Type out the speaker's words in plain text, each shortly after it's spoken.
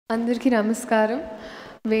అందరికీ నమస్కారం.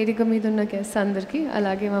 వేదిక మీద ఉన్న గెస్ట్స్ అందరికీ,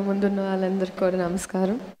 అలాగే మా ముందున్న వాళ్ళందరికీ కూడా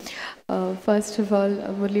నమస్కారం. ఫస్ట్ ఆఫ్ ఆల్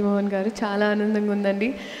మురళీమోహన్ గారు, చాలా ఆనందంగా ఉందండి.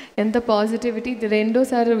 ఎంత పాజిటివిటీ, ఇది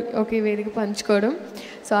రెండోసారి ఒకే వేదిక పంచుకోవడం.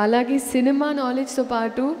 సో అలాగే సినిమా నాలెడ్జ్తో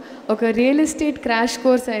పాటు ఒక రియల్ ఎస్టేట్ క్రాష్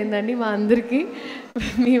కోర్స్ అయిందండి మా అందరికీ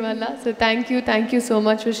మీ వల్ల. So thank you so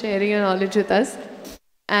much for sharing your knowledge with us.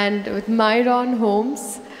 And with మైరాన్ homes,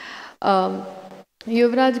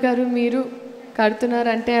 Yuvraj గారు మీరు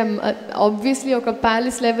కడుతున్నారంటే ఆబ్వియస్లీ ఒక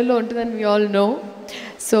ప్యాలెస్ లెవెల్లో ఉంటుందని we all know.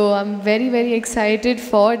 So I'm very excited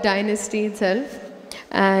far dynasty it self.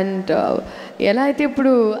 And ఎలా అయితే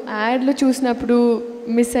ఇప్పుడు యాడ్లో చూసినప్పుడు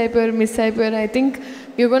మిస్ అయిపోయారు, I think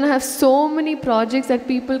you gonna have so many projects that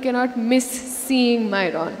people cannot miss seeing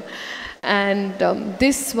మైరాన్. And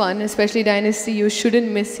this one especially dynasty, you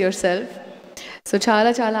shouldn't miss your self. So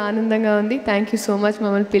చాలా ఆనందంగా ఉంది. Thank you so much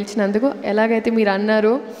మమ్మల్ని పిలిచినందుకు. ఎలాగైతే మీరు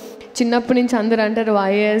అన్నారో, చిన్నప్పటి నుంచి అందరూ అంటారు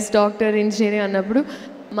ఐఏఎస్, డాక్టర్, ఇంజనీరింగ్ అన్నప్పుడు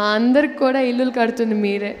మా అందరికి కూడా ఇల్లులు కడుతుంది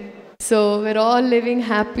మీరే. So we're all living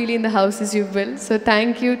happily in the houses you built. So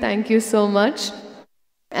thank you so much.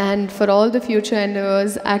 And for all the future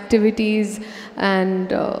endeavors, activities, and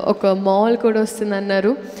ఒక మాల్ కూడా వస్తుంది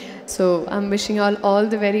అన్నారు. So I'm wishing all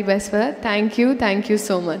the very best for that. Thank you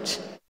so much.